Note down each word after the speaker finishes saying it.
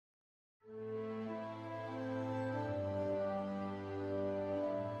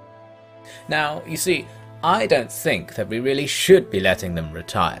Now, you see, I don't think that we really should be letting them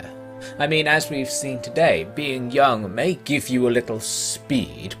retire. I mean, as we've seen today, being young may give you a little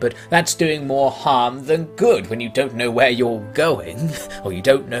speed, but that's doing more harm than good when you don't know where you're going, or you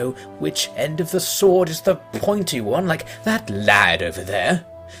don't know which end of the sword is the pointy one, like that lad over there.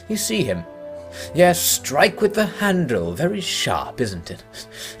 You see him? Yes, strike with the handle. Very sharp, isn't it?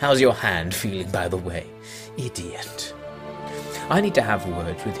 How's your hand feeling, by the way? Idiot. I need to have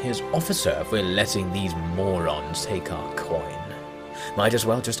words with his officer if we're letting these morons take our coin. Might as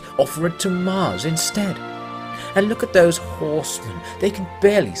well just offer it to Mars instead. And look at those horsemen. They can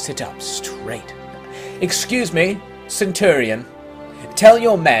barely sit up straight. Excuse me, Centurion. Tell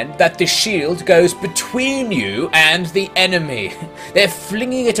your men that the shield goes between you and the enemy. They're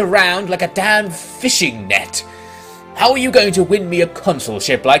flinging it around like a damn fishing net. How are you going to win me a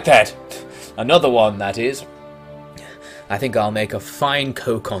consulship like that? Another one, that is. I think I'll make a fine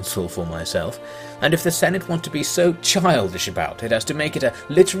co-consul for myself, and if the Senate want to be so childish about it as to make it a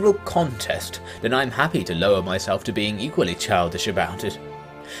literal contest, then I'm happy to lower myself to being equally childish about it.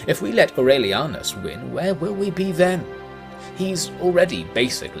 If we let Aurelianus win, where will we be then? He's already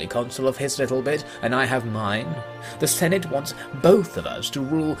basically consul of his little bit, and I have mine. The Senate wants both of us to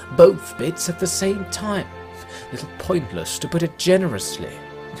rule both bits at the same time. Little pointless, to put it generously.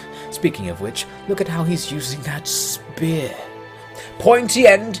 Speaking of which, look at how he's using that spear. Pointy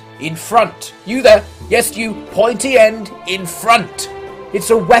end in front. You there? Yes, you. Pointy end in front.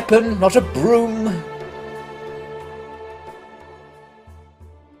 It's a weapon, not a broom.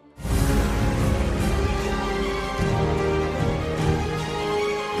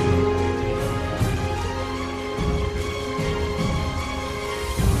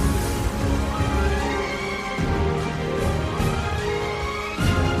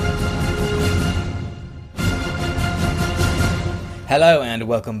 Hello and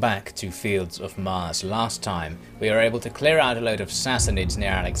welcome back to Fields of Mars. Last time we were able to clear out a load of Sassanids near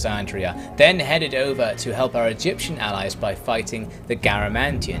Alexandria, then headed over to help our Egyptian allies by fighting the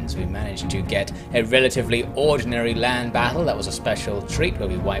Garamantians. We managed to get a relatively ordinary land battle. That was a special treat where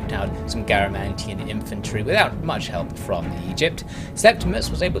we wiped out some Garamantian infantry without much help from Egypt. Septimus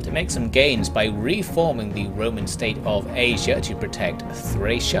was able to make some gains by reforming the Roman state of Asia to protect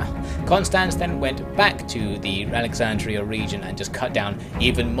Thracia. Constans then went back to the Alexandria region and just cut down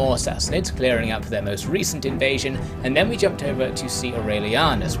even more Sassanids, clearing up their most recent invasion, and then we jumped over to see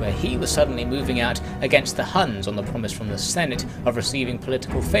Aurelianus, where he was suddenly moving out against the Huns on the promise from the Senate of receiving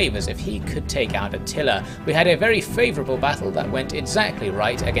political favours if he could take out Attila. We had a very favourable battle that went exactly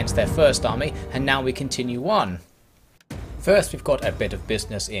right against their first army, and now we continue on. First, we've got a bit of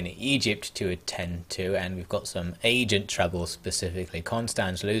business in Egypt to attend to, and we've got some agent trouble specifically.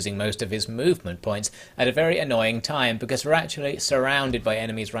 Constans losing most of his movement points at a very annoying time because we're actually surrounded by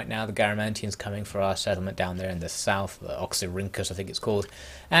enemies right now. The Garamantians coming for our settlement down there in the south, Oxyrhynchus I think it's called,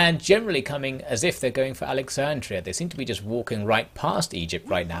 and generally coming as if they're going for Alexandria. They seem to be just walking right past Egypt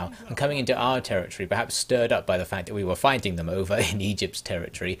right now and coming into our territory, perhaps stirred up by the fact that we were fighting them over in Egypt's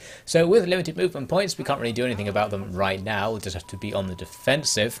territory. So with limited movement points, we can't really do anything about them right now. We'll just have to be on the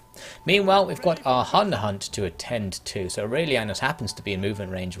defensive. Meanwhile, we've got our Hun hunt to attend to, so Aurelianus happens to be in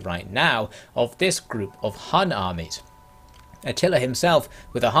movement range right now of this group of Hun armies. Attila himself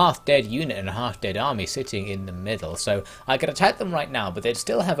with a half-dead unit and a half-dead army sitting in the middle, so I could attack them right now, but they'd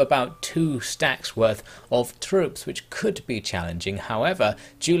still have about 2 stacks worth of troops, which could be challenging. However,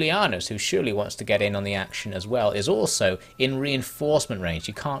 Julianus, who surely wants to get in on the action as well, is also in reinforcement range.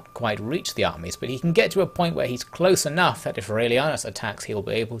 He can't quite reach the armies, but he can get to a point where he's close enough that if Aurelianus attacks, he'll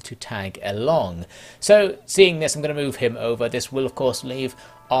be able to tag along. So, seeing this, I'm going to move him over. This will, of course, leave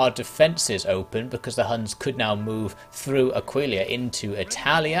our defences open because the Huns could now move through Aquileia into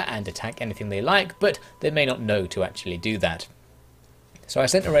Italia and attack anything they like, but they may not know to actually do that. So I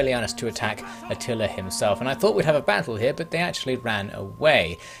sent Aurelianus to attack Attila himself, and I thought we'd have a battle here, but they actually ran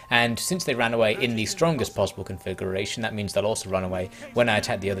away. And since they ran away in the strongest possible configuration, that means they'll also run away when I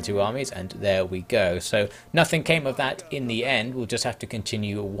attack the other 2 armies, and there we go. So nothing came of that in the end. We'll just have to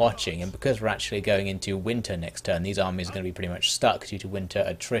continue watching, and because we're actually going into winter next turn, these armies are going to be pretty much stuck due to winter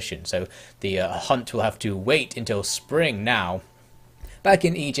attrition. So the hunt will have to wait until spring now. Back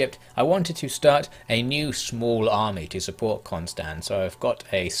in Egypt, I wanted to start a new small army to support Constans, so I've got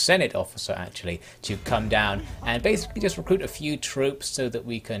a Senate officer actually to come down and basically just recruit a few troops so that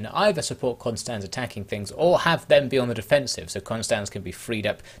we can either support Constans attacking things or have them be on the defensive, so Constans can be freed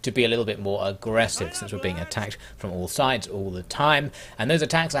up to be a little bit more aggressive since we're being attacked from all sides all the time. And those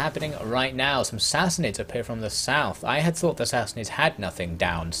attacks are happening right now. Some Sassanids appear from the south. I had thought the Sassanids had nothing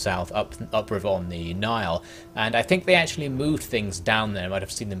down south, upriver on the Nile, and I think they actually moved things down down there might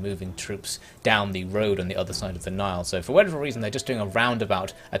have seen the moving troops down the road on the other side of the Nile. So for whatever reason, they're just doing a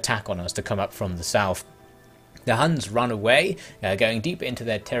roundabout attack on us to come up from the south. The Huns run away, going deep into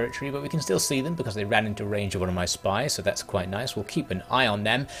their territory, but we can still see them because they ran into range of one of my spies, so that's quite nice. We'll keep an eye on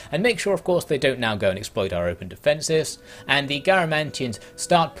them and make sure, of course, they don't now go and exploit our open defences. And the Garamantians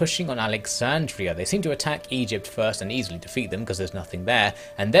start pushing on Alexandria. They seem to attack Egypt first and easily defeat them because there's nothing there,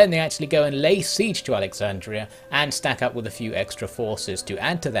 and then they actually go and lay siege to Alexandria and stack up with a few extra forces to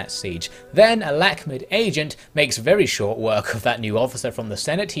add to that siege. Then a Lakhmid agent makes very short work of that new officer from the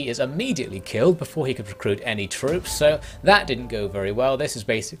Senate. He is immediately killed before he could recruit any troops, so that didn't go very well. This is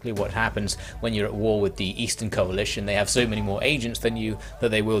basically what happens when you're at war with the Eastern Coalition. They have so many more agents than you that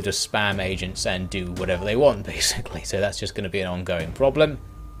they will just spam agents and do whatever they want, basically. So that's just going to be an ongoing problem.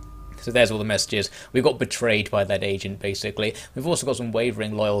 So there's all the messages. We got betrayed by that agent, basically. We've also got some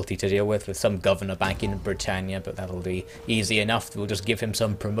wavering loyalty to deal with some governor back in Britannia, but that'll be easy enough. We'll just give him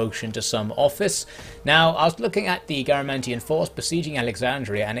some promotion to some office. Now, I was looking at the Garamantian force besieging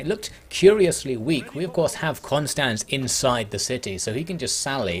Alexandria, and it looked curiously weak. We, of course, have Constans inside the city, so he can just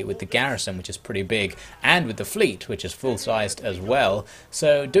sally with the garrison, which is pretty big, and with the fleet, which is full-sized as well.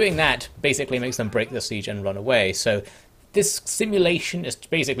 So doing that basically makes them break the siege and run away. So this simulation is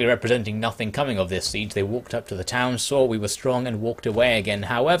basically representing nothing coming of this siege. They walked up to the town, saw we were strong, and walked away again.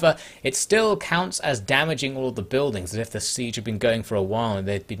 However, it still counts as damaging all of the buildings, as if the siege had been going for a while and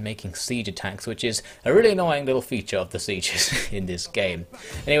they'd been making siege attacks, which is a really annoying little feature of the sieges in this game.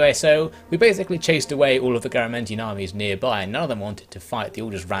 Anyway, so we basically chased away all of the Garamantian armies nearby, and none of them wanted to fight. They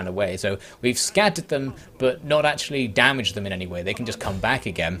all just ran away. So we've scattered them, but not actually damaged them in any way. They can just come back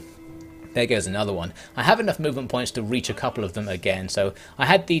again. There goes another one. I have enough movement points to reach a couple of them again, so I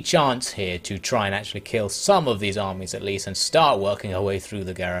had the chance here to try and actually kill some of these armies at least and start working our way through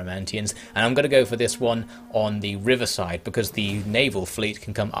the Garamantians. And I'm going to go for this one on the riverside because the naval fleet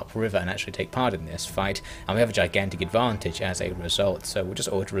can come upriver and actually take part in this fight. And we have a gigantic advantage as a result, so we'll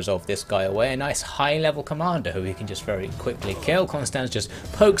just auto-resolve this guy away. A nice high-level commander who we can just very quickly kill. Constans just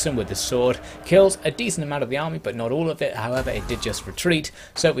pokes him with the sword, kills a decent amount of the army, but not all of it. However, it did just retreat,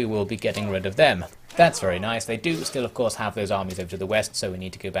 so we will be getting rid of them. That's very nice. They do still, of course, have those armies over to the west, so we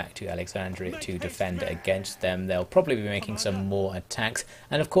need to go back to Alexandria to defend against them. They'll probably be making some more attacks,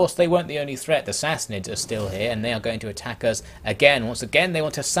 and of course they weren't the only threat. The Sassanids are still here, and they are going to attack us again. Once again, they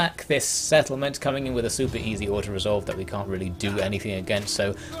want to sack this settlement, coming in with a super easy auto-resolve that we can't really do anything against,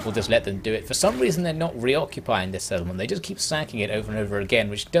 so we'll just let them do it. For some reason, they're not reoccupying this settlement. They just keep sacking it over and over again,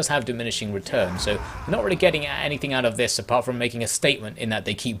 which does have diminishing returns, so we're not really getting anything out of this apart from making a statement in that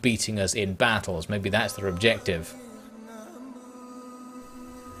they keep beating us in battles. Maybe that's their objective.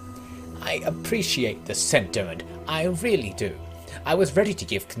 I appreciate the sentiment, I really do. I was ready to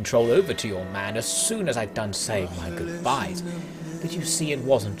give control over to your man as soon as I'd done saying my goodbyes. But you see, it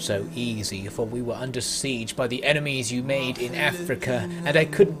wasn't so easy, for we were under siege by the enemies you made in Africa, and I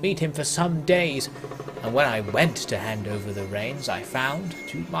couldn't meet him for some days. And when I went to hand over the reins, I found,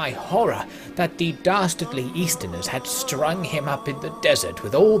 to my horror, that the dastardly Easterners had strung him up in the desert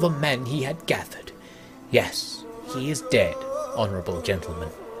with all the men he had gathered. Yes, he is dead, honourable gentlemen.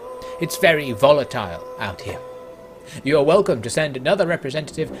 It's very volatile out here. You are welcome to send another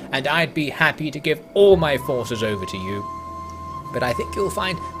representative, and I'd be happy to give all my forces over to you. But I think you'll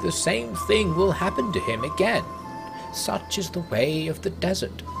find the same thing will happen to him again. Such is the way of the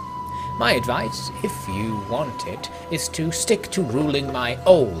desert. My advice, if you want it, is to stick to ruling my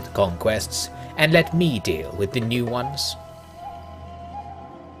old conquests, and let me deal with the new ones.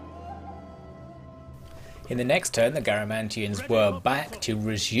 In the next turn, the Garamantians were back to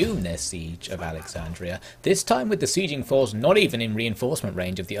resume their siege of Alexandria, this time with the sieging force not even in reinforcement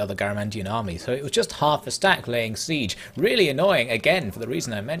range of the other Garamantian army, so it was just half a stack laying siege. Really annoying, again, for the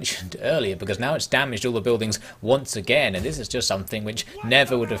reason I mentioned earlier, because now it's damaged all the buildings once again, and this is just something which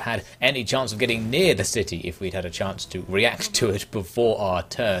never would have had any chance of getting near the city if we'd had a chance to react to it before our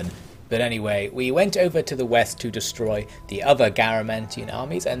turn. But anyway, we went over to the west to destroy the other Garamantian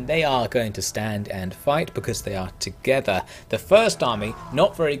armies, and they are going to stand and fight because they are together. The first army,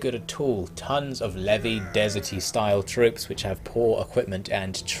 not very good at all. Tons of levy, deserty style troops which have poor equipment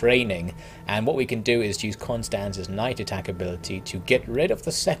and training. And what we can do is use Constance's night attack ability to get rid of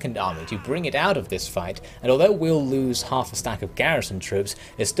the second army, to bring it out of this fight. And although we'll lose half a stack of garrison troops,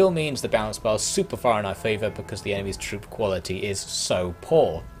 it still means the balance bar is super far in our favour because the enemy's troop quality is so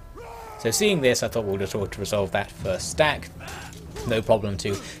poor. So seeing this, I thought we'll just auto-resolve that first stack. No problem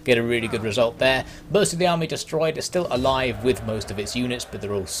to get a really good result there. Most of the army destroyed. Is still alive with most of its units, but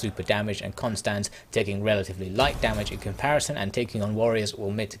they're all super damaged, and Constans taking relatively light damage in comparison, and taking on warriors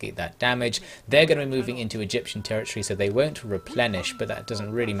will mitigate that damage. They're going to be moving into Egyptian territory, so they won't replenish, but that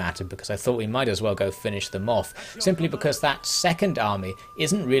doesn't really matter because I thought we might as well go finish them off, simply because that second army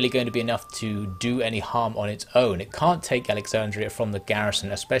isn't really going to be enough to do any harm on its own. It can't take Alexandria from the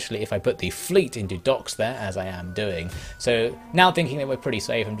garrison, especially if I put the fleet into docks there, as I am doing. So now thinking that we're pretty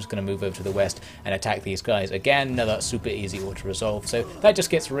safe, I'm just going to move over to the west and attack these guys again. Another super easy auto resolve, so that just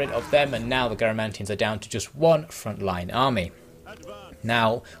gets rid of them, and now the Garamantians are down to just one frontline army.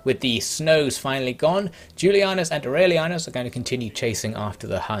 Now, with the snows finally gone, Julianus and Aurelianus are going to continue chasing after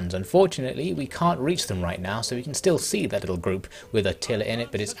the Huns. Unfortunately, we can't reach them right now, so we can still see that little group with Attila in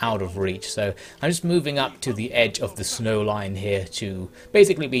it, but it's out of reach. So I'm just moving up to the edge of the snow line here to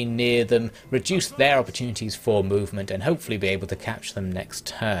basically be near them, reduce their opportunities for movement, and hopefully be able to catch them next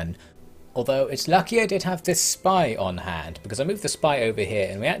turn. Although it's lucky I did have this spy on hand, because I moved the spy over here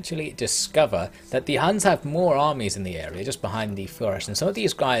and we actually discover that the Huns have more armies in the area just behind the forest, and some of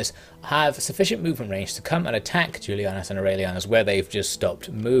these guys have sufficient movement range to come and attack Julianus and Aurelianus where they've just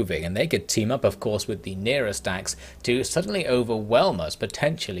stopped moving, and they could team up of course with the nearer stacks to suddenly overwhelm us,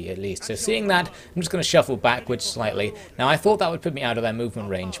 potentially at least. So seeing that, I'm just going to shuffle backwards slightly. Now I thought that would put me out of their movement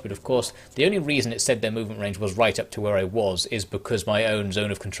range, but of course the only reason it said their movement range was right up to where I was is because my own zone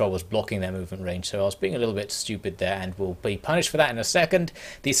of control was blocking their movement range, so I was being a little bit stupid there and will be punished for that in a second.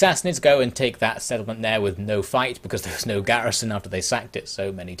 The Sassanids go and take that settlement there with no fight because there was no garrison after they sacked it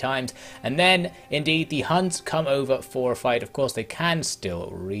so many times, and then indeed the Huns come over for a fight. Of course they can still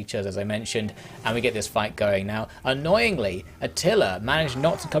reach us, as I mentioned, and we get this fight going. Now annoyingly, Attila managed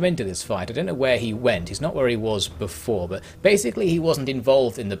not to come into this fight. I don't know where he went. He's not where he was before, but basically he wasn't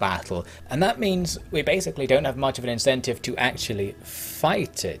involved in the battle, and that means we basically don't have much of an incentive to actually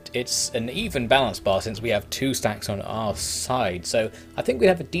fight it. It's an even balance bar since we have two stacks on our side, so I think we'd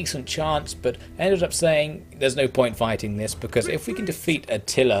have a decent chance, but I ended up saying there's no point fighting this because if we can defeat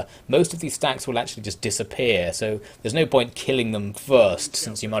Attila, most of these stacks will actually just disappear, so there's no point killing them first,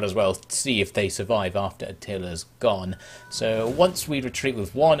 since you might as well see if they survive after Attila's gone. So once we retreat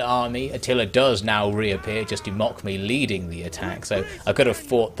with one army, Attila does now reappear just to mock me leading the attack, so I could have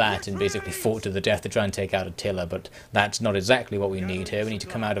fought that and basically fought to the death to try and take out Attila, but that's not exactly what we need here. We need to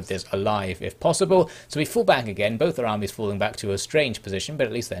come out of this alive if possible, so we fall back again, both our armies falling back to a strange position, but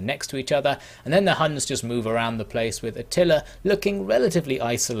at least they're next to each other, and then the Huns just move around the place with Attila looking relatively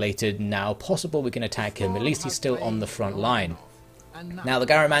isolated now. Possible we can attack him, at least he's still on the front line. Now the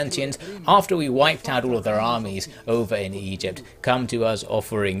Garamantians, after we wiped out all of their armies over in Egypt, come to us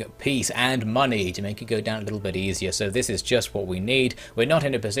offering peace and money to make it go down a little bit easier, so this is just what we need. We're not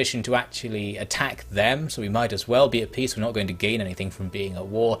in a position to actually attack them, so we might as well be at peace. We're not going to gain anything from being at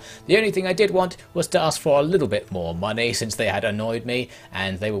war. The only thing I did want was to ask for a little bit more money since they had annoyed me,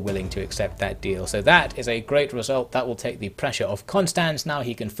 and they were willing to accept that deal. So that is a great result. That will take the pressure off Constans. Now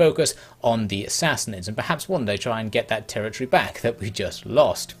he can focus on the Sassanids and perhaps one day try and get that territory back that we just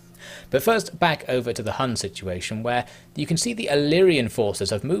lost. But first, back over to the Hun situation, where you can see the Illyrian forces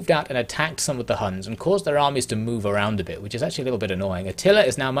have moved out and attacked some of the Huns and caused their armies to move around a bit, which is actually a little bit annoying. Attila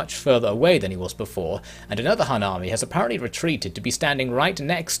is now much further away than he was before, and another Hun army has apparently retreated to be standing right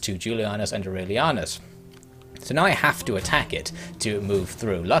next to Julianus and Aurelianus. So now I have to attack it to move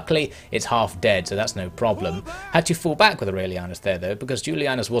through. Luckily, it's half dead, so that's no problem. Had to fall back with Aurelianus there, though, because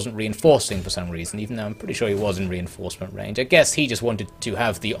Julianus wasn't reinforcing for some reason, even though I'm pretty sure he was in reinforcement range. I guess he just wanted to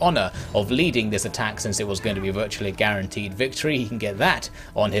have the honour of leading this attack since it was going to be virtually a guaranteed victory. He can get that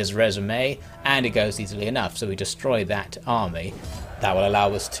on his resume, and it goes easily enough, so we destroy that army. That will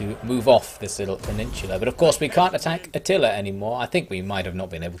allow us to move off this little peninsula. But of course we can't attack Attila anymore. I think we might have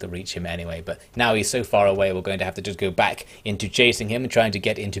not been able to reach him anyway, but now he's so far away we're going to have to just go back into chasing him and trying to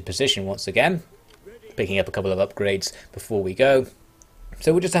get into position once again. Picking up a couple of upgrades before we go.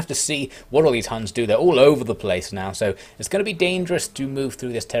 So we'll just have to see what all these Huns do. They're all over the place now, so it's going to be dangerous to move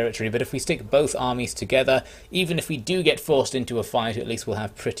through this territory, but if we stick both armies together, even if we do get forced into a fight, at least we'll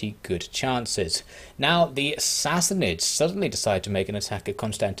have pretty good chances. Now, the Sassanids suddenly decide to make an attack at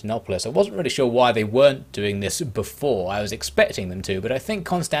Constantinople. I wasn't really sure why they weren't doing this before. I was expecting them to, but I think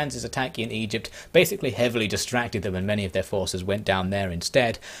Constance's attack in Egypt basically heavily distracted them and many of their forces went down there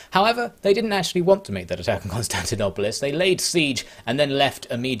instead. However, they didn't actually want to make that attack on Constantinople. They laid siege and then left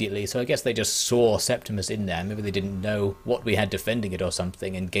immediately, so I guess they just saw Septimus in there. Maybe they didn't know what we had defending it or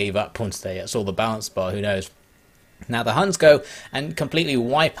something and gave up once they saw the balance bar, who knows. Now the Huns go and completely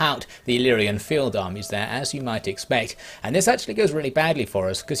wipe out the Illyrian field armies there, as you might expect, and this actually goes really badly for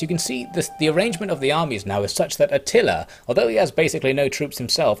us, because you can see the arrangement of the armies now is such that Attila, although he has basically no troops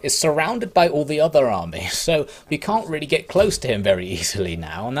himself, is surrounded by all the other armies, so we can't really get close to him very easily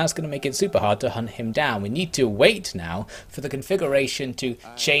now, and that's going to make it super hard to hunt him down. We need to wait now for the configuration to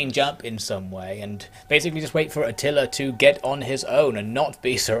change up in some way, and basically just wait for Attila to get on his own and not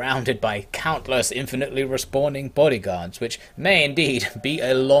be surrounded by countless infinitely respawning bodyguards, which may indeed be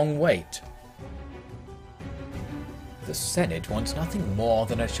a long wait. The Senate wants nothing more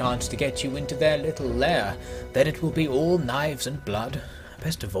than a chance to get you into their little lair. Then it will be all knives and blood.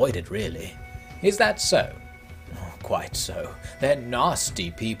 Best avoid it, really. Is that so? Oh, quite so. They're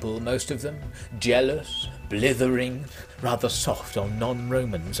nasty people, most of them. Jealous, blithering, rather soft on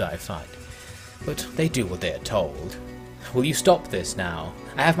non-Romans, I find. But they do what they are told. Will you stop this now?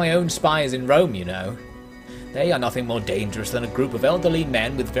 I have my own spies in Rome, you know. They are nothing more dangerous than a group of elderly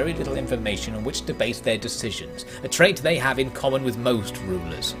men with very little information on which to base their decisions, a trait they have in common with most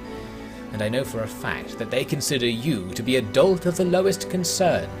rulers. And I know for a fact that they consider you to be a dolt of the lowest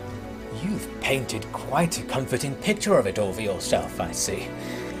concern. You've painted quite a comforting picture of it all for yourself, I see.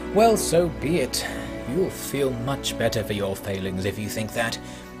 Well, so be it. You'll feel much better for your failings if you think that,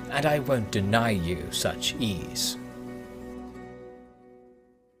 and I won't deny you such ease.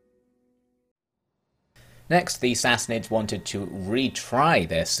 Next, the Sassanids wanted to retry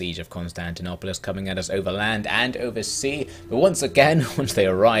their siege of Constantinople, coming at us over land and over sea, but once again, once they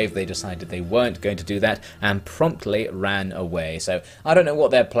arrived, they decided they weren't going to do that and promptly ran away. So I don't know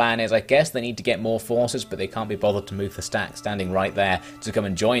what their plan is. I guess they need to get more forces, but they can't be bothered to move the stack standing right there to come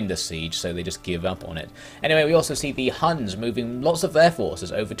and join the siege, so they just give up on it. Anyway, we also see the Huns moving lots of their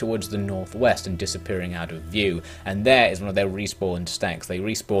forces over towards the northwest and disappearing out of view, and there is one of their respawned stacks. They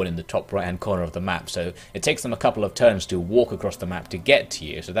respawn in the top right hand corner of the map, so it takes them a couple of turns to walk across the map to get to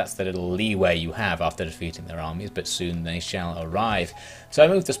you, so that's the little leeway you have after defeating their armies, but soon they shall arrive. So I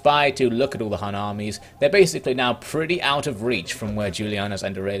moved the spy to look at all the Hun armies. They're basically now pretty out of reach from where Julianus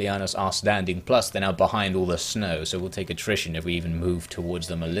and Aurelianus are standing, plus they're now behind all the snow, so we'll take attrition if we even move towards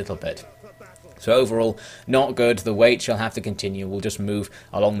them a little bit. So overall, not good. The wait shall have to continue. We'll just move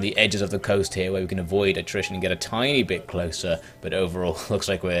along the edges of the coast here where we can avoid attrition and get a tiny bit closer, but overall looks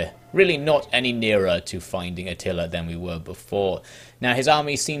like we're really not any nearer to finding Attila than we were before. Now his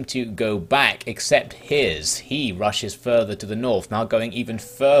army seem to go back, except his. He rushes further to the north, now going even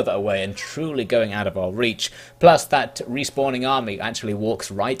further away and truly going out of our reach. Plus that respawning army actually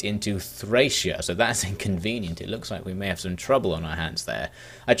walks right into Thracia, so that's inconvenient. It looks like we may have some trouble on our hands there.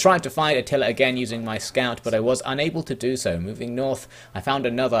 I tried to find Attila again using my scout, but I was unable to do so. Moving north, I found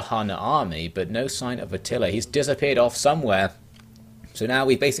another Hun army, but no sign of Attila. He's disappeared off somewhere. So now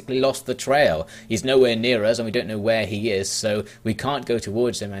we've basically lost the trail. He's nowhere near us and we don't know where he is, so we can't go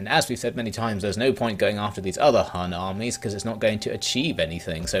towards him. And as we've said many times, there's no point going after these other Hun armies because it's not going to achieve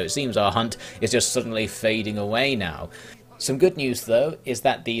anything. So it seems our hunt is just suddenly fading away now. Some good news, though, is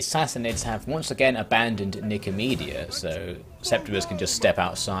that the Sassanids have once again abandoned Nicomedia, so Septimus can just step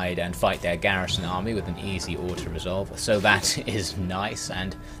outside and fight their garrison army with an easy auto-resolve, so that is nice.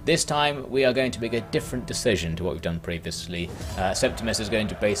 And this time we are going to make a different decision to what we've done previously. Septimus is going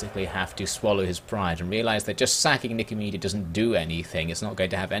to basically have to swallow his pride and realise that just sacking Nicomedia doesn't do anything. It's not going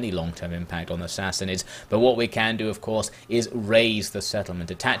to have any long-term impact on the Sassanids, but what we can do, of course, is raise the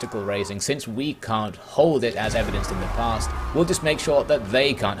settlement, a tactical raising. Since we can't hold it as evidenced in the past, we'll just make sure that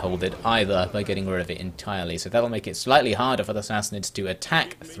they can't hold it either by getting rid of it entirely. So that'll make it slightly harder for the Sassanids to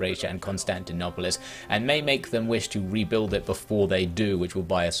attack Thracia and Constantinopolis, and may make them wish to rebuild it before they do, which will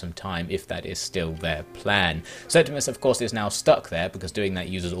buy us some time if that is still their plan. Septimus, of course, is now stuck there because doing that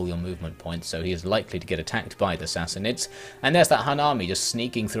uses all your movement points, so he is likely to get attacked by the Sassanids. And there's that Hun army just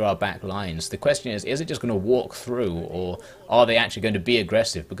sneaking through our back lines. The question is it just going to walk through, or are they actually going to be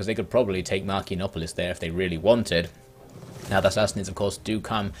aggressive? Because they could probably take Marcianopolis there if they really wanted. Now the Sassanids, of course, do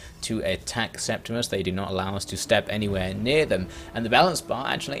come to attack Septimus. They do not allow us to step anywhere near them, and the balance bar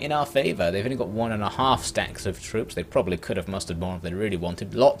actually in our favour. They've only got 1.5 stacks of troops. They probably could have mustered more if they really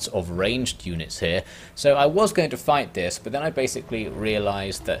wanted. Lots of ranged units here. So I was going to fight this, but then I basically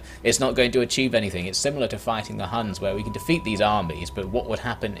realised that it's not going to achieve anything. It's similar to fighting the Huns, where we can defeat these armies, but what would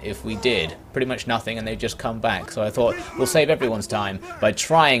happen if we did? Pretty much nothing, and they'd just come back. So I thought we'll save everyone's time by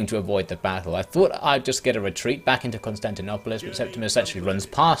trying to avoid the battle. I thought I'd just get a retreat back into Constantinople, but Septimus actually runs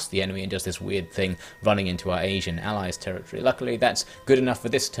past the enemy and does this weird thing running into our Asian allies' territory. Luckily, that's good enough for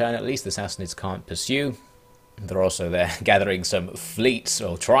this turn. At least the Sassanids can't pursue. They're also there gathering some fleets,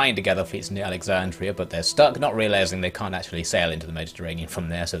 or trying to gather fleets near Alexandria, but they're stuck, not realizing they can't actually sail into the Mediterranean from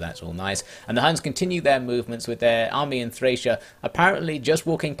there, so that's all nice. And the Huns continue their movements with their army in Thracia, apparently just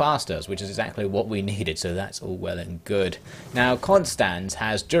walking past us, which is exactly what we needed, so that's all well and good. Now, Constans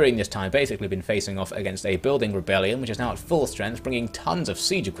has, during this time, basically been facing off against a building rebellion, which is now at full strength, bringing tons of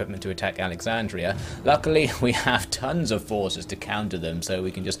siege equipment to attack Alexandria. Luckily, we have tons of forces to counter them, so we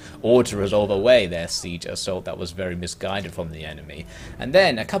can just auto-resolve away their siege assault. That was very misguided from the enemy. And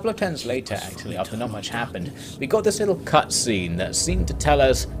then, a couple of turns later, actually, after not much happened, we got this little cutscene that seemed to tell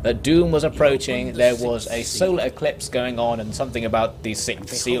us that doom was approaching. There was a solar eclipse going on, and something about the sixth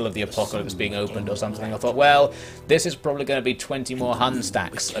seal of the apocalypse being opened or something. I thought, well, this is probably going to be 20 more Hun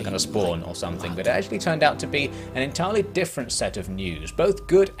stacks are going to spawn or something, but it actually turned out to be an entirely different set of news, both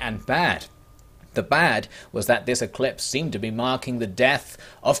good and bad. The bad was that this eclipse seemed to be marking the death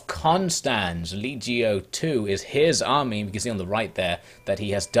of Constans. Legio II is his army. You can see on the right there that he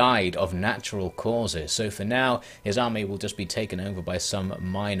has died of natural causes. So for now, his army will just be taken over by some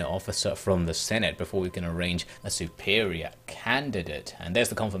minor officer from the Senate before we can arrange a superior candidate. And there's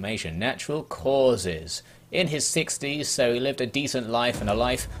the confirmation. Natural causes. In his 60s, so he lived a decent life and a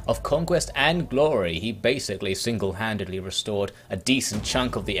life of conquest and glory. He basically single-handedly restored a decent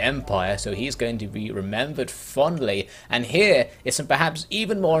chunk of the empire, so he's going to be remembered fondly. And here is some perhaps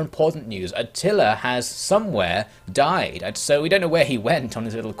even more important news. Attila has somewhere died. So we don't know where he went on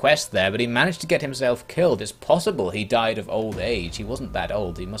his little quest there, but he managed to get himself killed. It's possible he died of old age. He wasn't that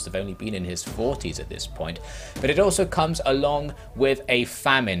old. He must have only been in his 40s at this point. But it also comes along with a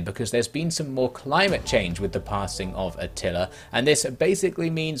famine, because there's been some more climate change with the passing of Attila, and this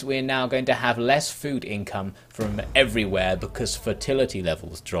basically means we're now going to have less food income from everywhere because fertility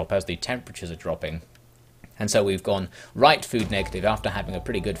levels drop as the temperatures are dropping. And so we've gone right food negative after having a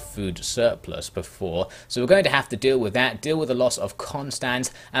pretty good food surplus before. So we're going to have to deal with that, deal with the loss of Constans,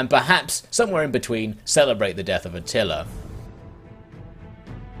 and perhaps somewhere in between celebrate the death of Attila.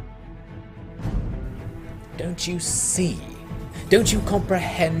 Don't you see? Don't you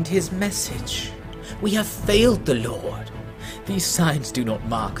comprehend his message? We have failed the Lord. These signs do not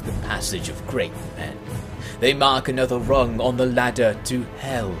mark the passage of great men. They mark another rung on the ladder to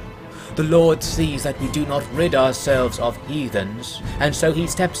hell. The Lord sees that we do not rid ourselves of heathens, and so he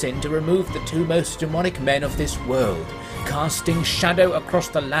steps in to remove the two most demonic men of this world, casting shadow across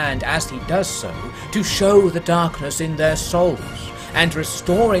the land as he does so, to show the darkness in their souls, and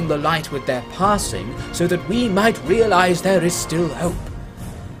restoring the light with their passing, so that we might realize there is still hope.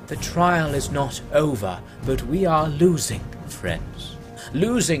 The trial is not over, but we are losing, friends.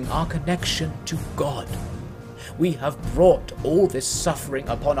 Losing our connection to God. We have brought all this suffering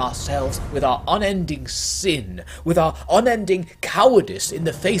upon ourselves with our unending sin, with our unending cowardice in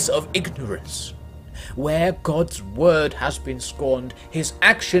the face of ignorance. Where God's word has been scorned, his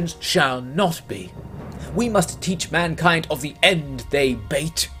actions shall not be. We must teach mankind of the end they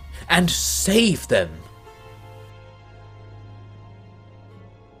bait, and save them.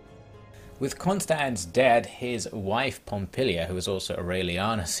 With Constans dead, his wife Pompilia, who is also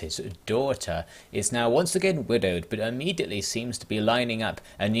Aurelianus' daughter, is now once again widowed, but immediately seems to be lining up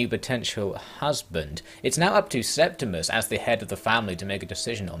a new potential husband. It's now up to Septimus as the head of the family to make a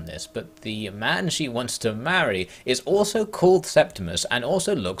decision on this, but the man she wants to marry is also called Septimus and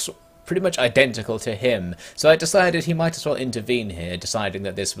also looks pretty much identical to him, so I decided he might as well intervene here, deciding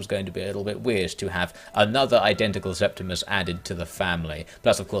that this was going to be a little bit weird to have another identical Septimus added to the family.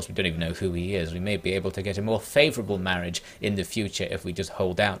 Plus, of course, we don't even know who he is. We may be able to get a more favourable marriage in the future if we just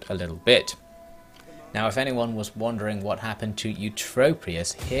hold out a little bit. Now, if anyone was wondering what happened to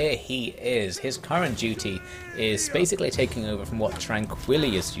Eutropius, here he is. His current duty is basically taking over from what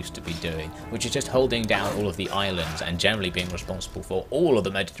Tranquillius used to be doing, which is just holding down all of the islands and generally being responsible for all of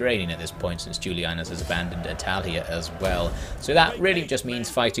the Mediterranean at this point, since Julianus has abandoned Italia as well. So that really just means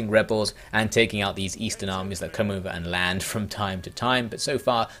fighting rebels and taking out these eastern armies that come over and land from time to time, but so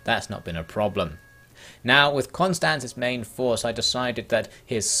far that's not been a problem. Now, with Constans' main force, I decided that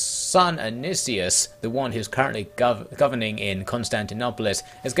his son Anicius, the one who's currently governing in Constantinopolis,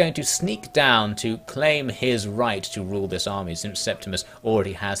 is going to sneak down to claim his right to rule this army, since Septimus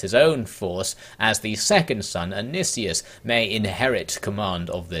already has his own force, as the second son, Anicius, may inherit command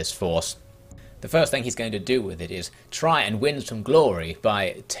of this force. The first thing he's going to do with it is try and win some glory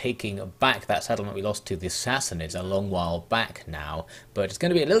by taking back that settlement we lost to the Sassanids a long while back now. But it's going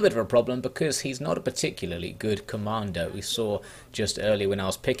to be a little bit of a problem because he's not a particularly good commander. We saw just earlier when I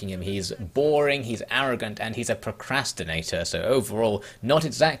was picking him, he's boring, he's arrogant, and he's a procrastinator. So overall, not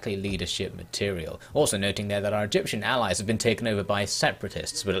exactly leadership material. Also noting there that our Egyptian allies have been taken over by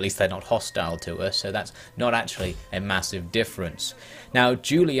separatists, but at least they're not hostile to us, so that's not actually a massive difference. Now,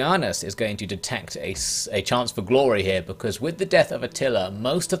 Julianus is going to detect a chance for glory here, because with the death of Attila,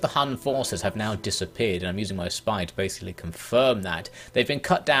 most of the Hun forces have now disappeared, and I'm using my spy to basically confirm that. They've been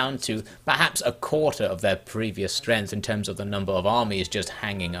cut down to perhaps a quarter of their previous strength in terms of the number of armies just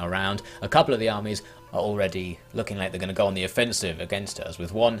hanging around. A couple of the armies are already looking like they're going to go on the offensive against us,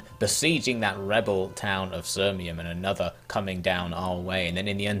 with one besieging that rebel town of Sirmium and another coming down our way. And then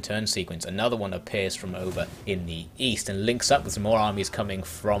in the end-turn sequence, another one appears from over in the east and links up with some more armies coming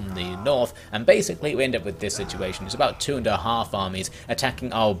from the north, and basically we end up with this situation. It's about 2.5 armies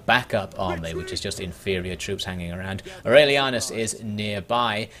attacking our backup army, which is just inferior troops hanging around. Aurelianus is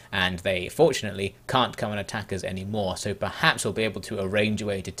nearby, and they fortunately can't come and attack us anymore, so perhaps we'll be able to arrange a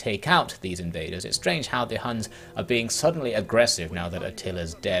way to take out these invaders. It's strange how the Huns are being suddenly aggressive now that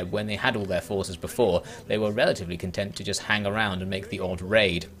Attila's dead. When they had all their forces before, they were relatively content to just hang around and make the odd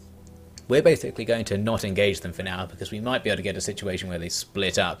raid. We're basically going to not engage them for now, because we might be able to get a situation where they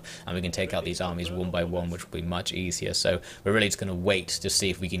split up and we can take out these armies one by one, which will be much easier. So we're really just going to wait to see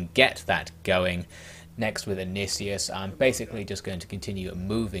if we can get that going. Next, with Anicius, I'm basically just going to continue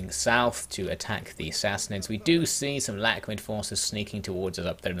moving south to attack the Sassanids. We do see some Lacomed forces sneaking towards us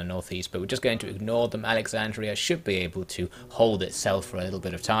up there in the northeast, but we're just going to ignore them. Alexandria should be able to hold itself for a little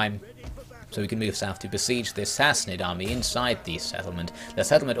bit of time, so we can move south to besiege the Sassanid army inside the settlement. The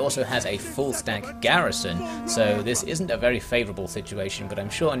settlement also has a full stack garrison, so this isn't a very favourable situation, but I'm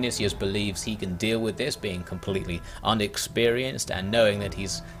sure Anicius believes he can deal with this, being completely unexperienced and knowing that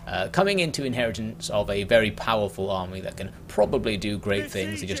he's coming into inheritance of a very powerful army that can probably do great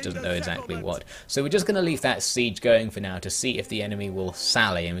things. He just doesn't know exactly what. So we're just going to leave that siege going for now to see if the enemy will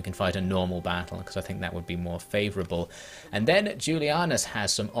sally and we can fight a normal battle, because I think that would be more favourable. And then Julianus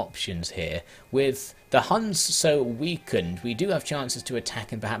has some options here. With the Huns so weakened, we do have chances to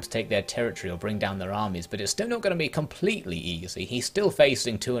attack and perhaps take their territory or bring down their armies, but it's still not going to be completely easy. He's still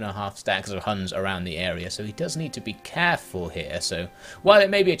facing 2.5 stacks of Huns around the area, so he does need to be careful here. So while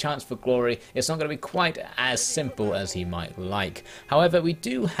it may be a chance for glory, it's not going to be quite as simple as he might like. However, we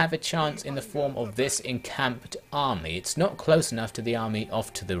do have a chance in the form of this encamped army. It's not close enough to the army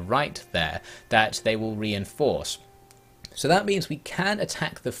off to the right there that they will reinforce. So that means we can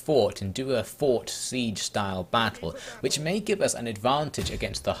attack the fort and do a fort siege style battle, which may give us an advantage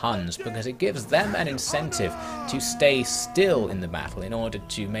against the Huns, because it gives them an incentive to stay still in the battle in order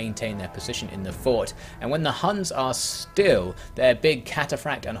to maintain their position in the fort. And when the Huns are still, their big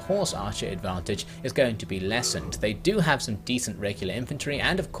cataphract and horse archer advantage is going to be lessened. They do have some decent regular infantry,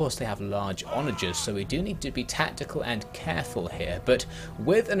 and of course they have large onagers, so we do need to be tactical and careful here. But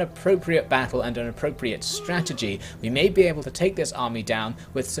with an appropriate battle and an appropriate strategy, we may be able to take this army down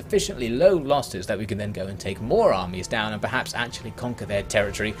with sufficiently low losses that we can then go and take more armies down and perhaps actually conquer their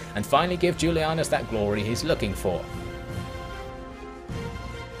territory and finally give Julianus that glory he's looking for.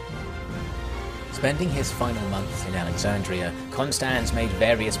 Spending his final months in Alexandria, Constans made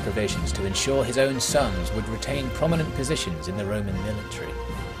various provisions to ensure his own sons would retain prominent positions in the Roman military.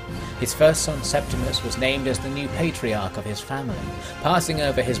 His first son Septimus was named as the new patriarch of his family, passing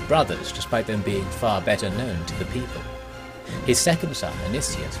over his brothers despite them being far better known to the people. His second son,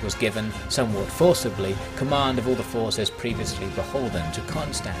 Anicius, was given, somewhat forcibly, command of all the forces previously beholden to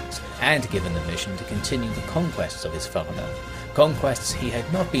Constans, and given the mission to continue the conquests of his father. Conquests he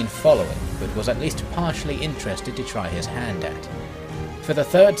had not been following, but was at least partially interested to try his hand at. For the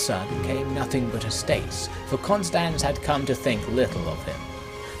third son came nothing but estates, for Constans had come to think little of him.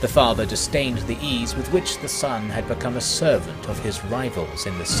 The father disdained the ease with which the son had become a servant of his rivals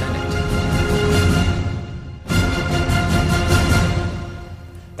in the Senate.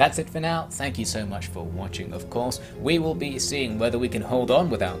 That's it for now. Thank you so much for watching, of course. We will be seeing whether we can hold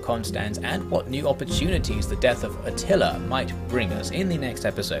on without Constans and what new opportunities the death of Attila might bring us in the next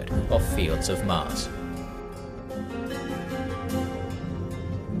episode of Fields of Mars.